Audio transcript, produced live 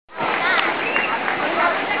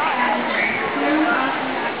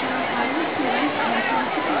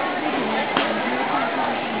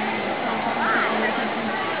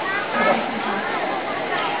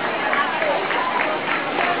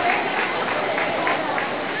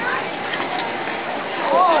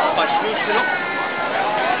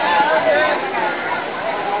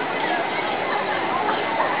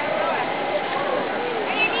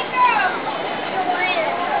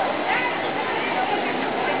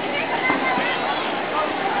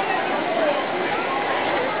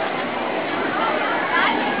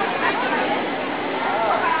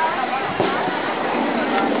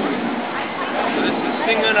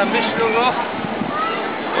On a Mishnu rough,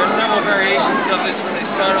 there are several variations of this when they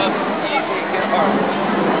start off easy and get hard.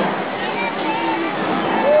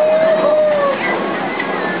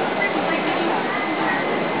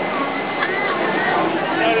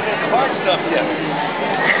 Not even hard stuff yet.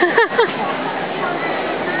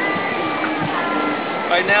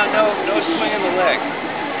 Right now, no swing in the leg.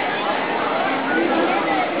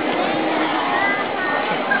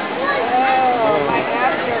 Oh, my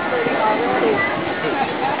abs are hurting already.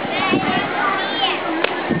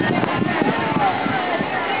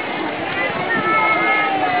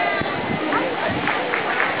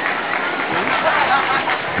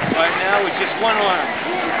 Right now with just one arm.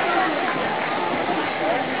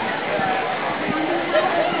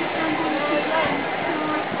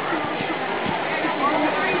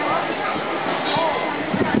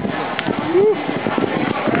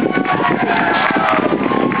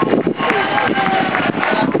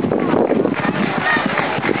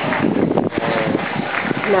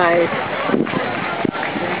 Nice.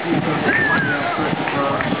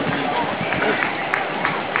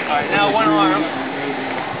 Alright, now one arm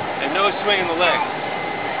and no swing in the leg.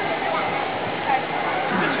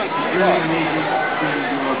 This one's pretty hard.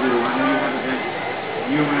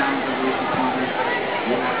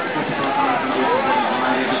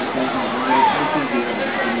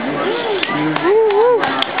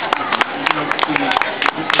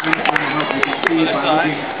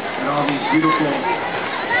 And all these beautiful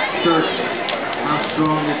shirts, how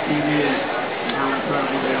strong this team is, and how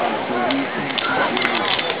incredible they are. So we thank you.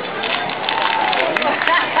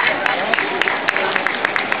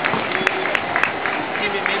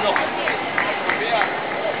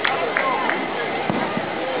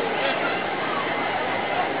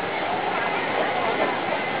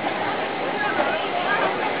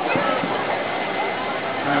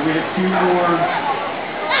 We have two more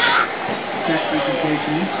test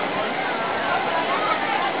presentations.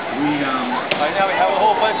 Right now we have a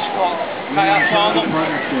whole bunch called kayak on them.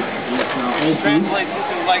 Which translates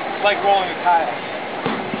into like rolling a kayak.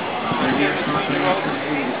 They're here sponsoring us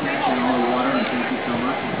today to snatch in all the water, and thank you so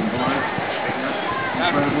much. And some bars.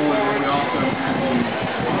 That's incredible. And then we also have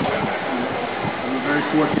we're very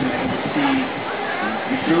fortunate to see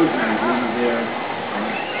the chosen as one of their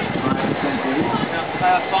 5% days.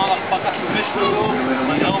 Kayak on them, fuck up the Mishnu,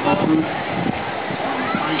 my elbow.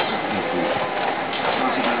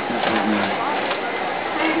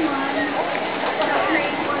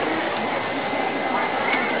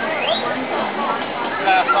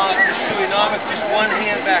 Just one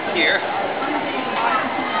hand back here.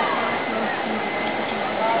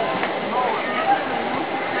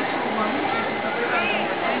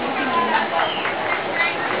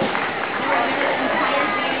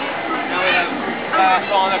 Now we have class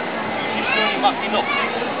on a Makino.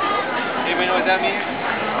 Anybody know what that means?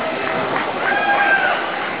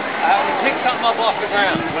 I have to pick something up off the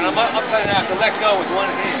ground. When I'm upside down, I have to let go with one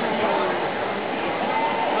hand.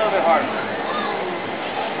 A little bit harder.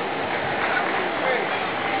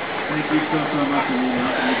 Thank you so much, Alina.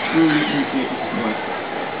 I truly appreciate the support.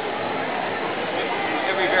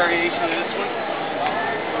 Every variation of this one.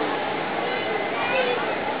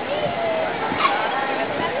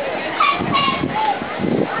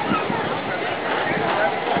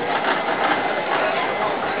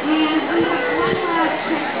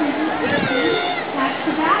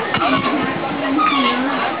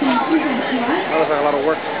 That looks like a lot of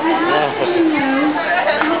work.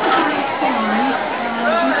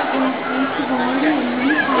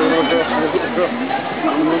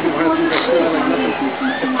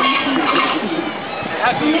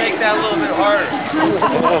 How can you make that a little bit harder?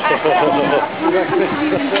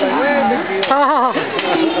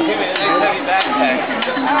 Heavy backpack.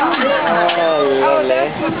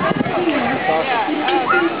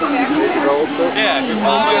 Yeah, if you're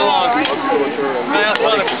following along.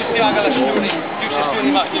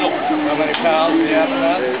 How many pounds do you have for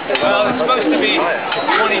that? Well, it's supposed to be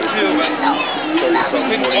 22, but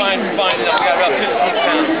we couldn't find enough. We got about 15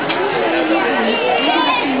 pounds.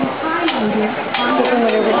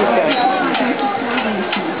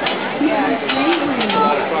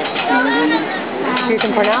 You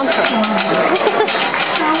can pronounce it.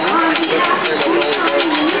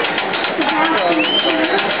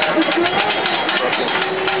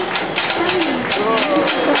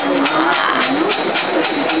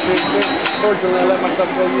 gonna let myself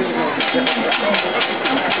go use it.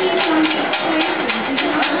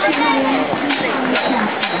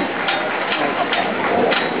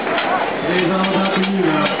 It's all about you,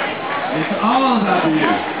 though. It's all about you.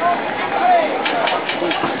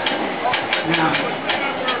 Now,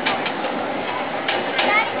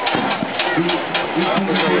 these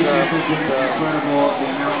presentations have been incredible. The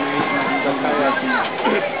amount of ways that you've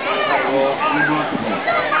remarkable.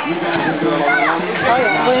 You guys are doing We're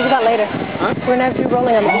going to do that later. Huh? We're going to have to do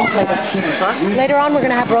rolling on the beach later. Huh? Later on, we're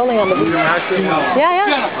going to have rolling on the beach.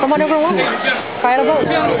 Yeah. Come on over and watch. Try on a boat.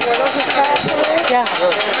 Yeah.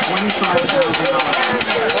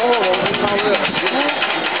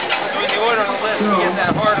 When you order on the list, you get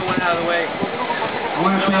that harder one out of the way. I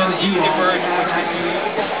want to tell The you easy version, which is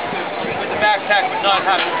with the backpack, but not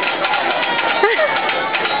having to.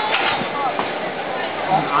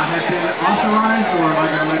 I have been authorized, or am I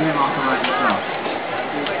going to let him authorize himself?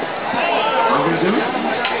 I'm going to do it.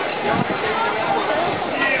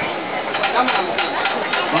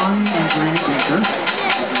 Bonnie and Green Baker.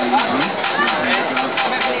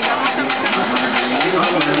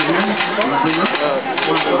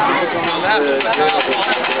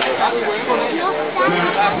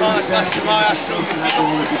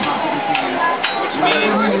 Which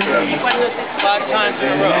means 5 times in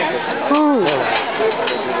a row. Ooh.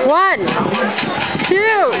 1, 2,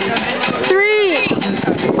 3,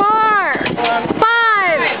 4, 5.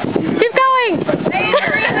 Keep going.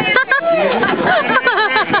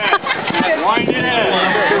 Wind it in.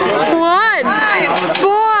 1,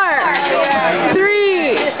 4, 3,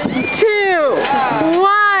 2,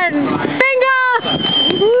 1. Bingo!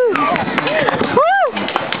 Woo! Woo!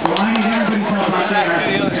 Well, I need everybody's help out there.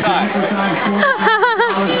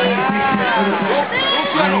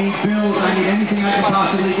 I need bills, I need anything I can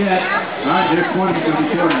possibly get. Alright, there's 20 going to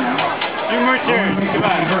be shorter now. Two more turns. Come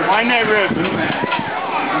on. Wind that rope.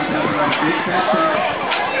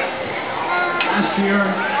 Last year,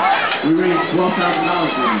 we raised $12,000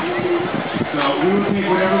 for him. So we will take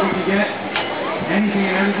whatever we can get, anything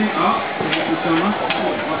and everything. Oh, thank you so much.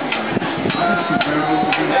 I got some variables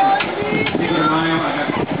to do. Cinco de Mayo,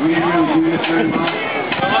 we didn't really do this very well.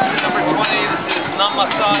 Number 20, this is not my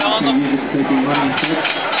side on them. You're just taking money and tips.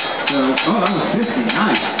 So, oh, that was 50.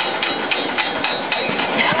 Nice.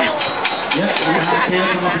 Yep, we're going to have Taylor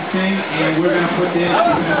come up and sing, and we're going to put this.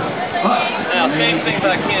 Now, same thing,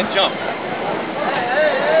 but I can't jump.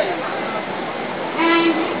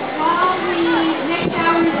 And while the next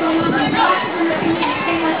hour is going on, I'm not going to be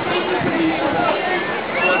Taylor. Thank you for being so patient.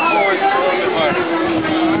 Look forward to a little bit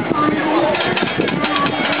harder.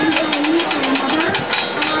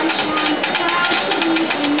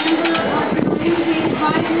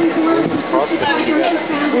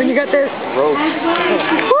 When you got this. Rope.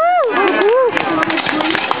 Woo!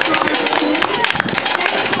 Woo!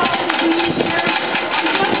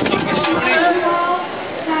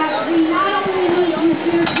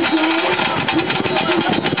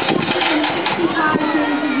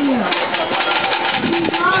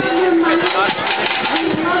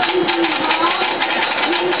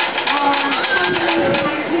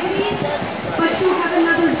 But you have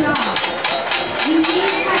another job. You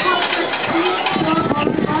need to help us treat your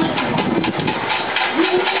own husband. You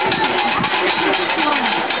need to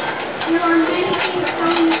there are many things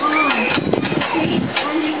going on in the state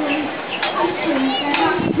and in the country that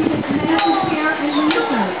have to do with medical care and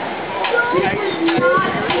research. This is not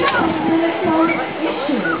a political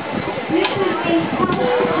issue. This is a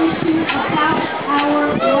public issue about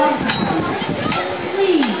our loved ones.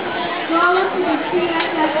 Please, go to the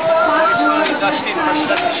CSS.org website.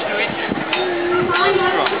 Find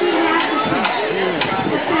us to be an advocate.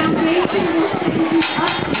 The foundation will send you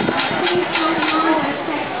up to please go on that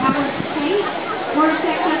affect our state or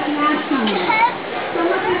affect us nationally. Some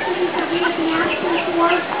of the things that we have been asking for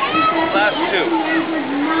is that the FDA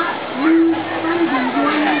does not lose funding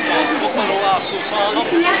during the We'll put a lawsuit on them.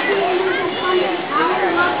 the FDA loses funding, our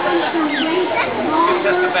loved ones will wait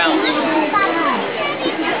longer Just a balance. to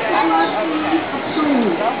get the drug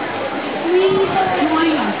approved. Please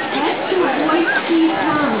join us. Let's avoid these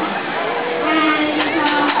times. And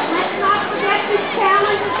let's not forget this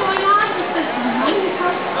challenge that's going on because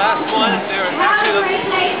Last one, there are actually the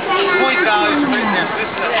point values are written there. This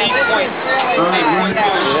is an 8.2.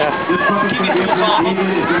 Keep it cool, Tom.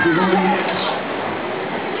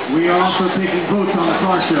 We are also taking votes on the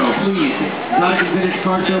car show. Please, not a vintage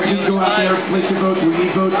car show. Please go out there, place your votes. We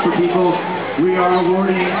need votes for people. We are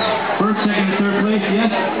awarding first, second, and third place.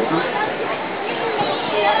 Yes?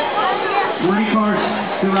 20 cars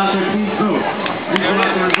still out there. Please vote. Please go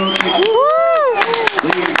out there and vote.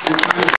 Woo!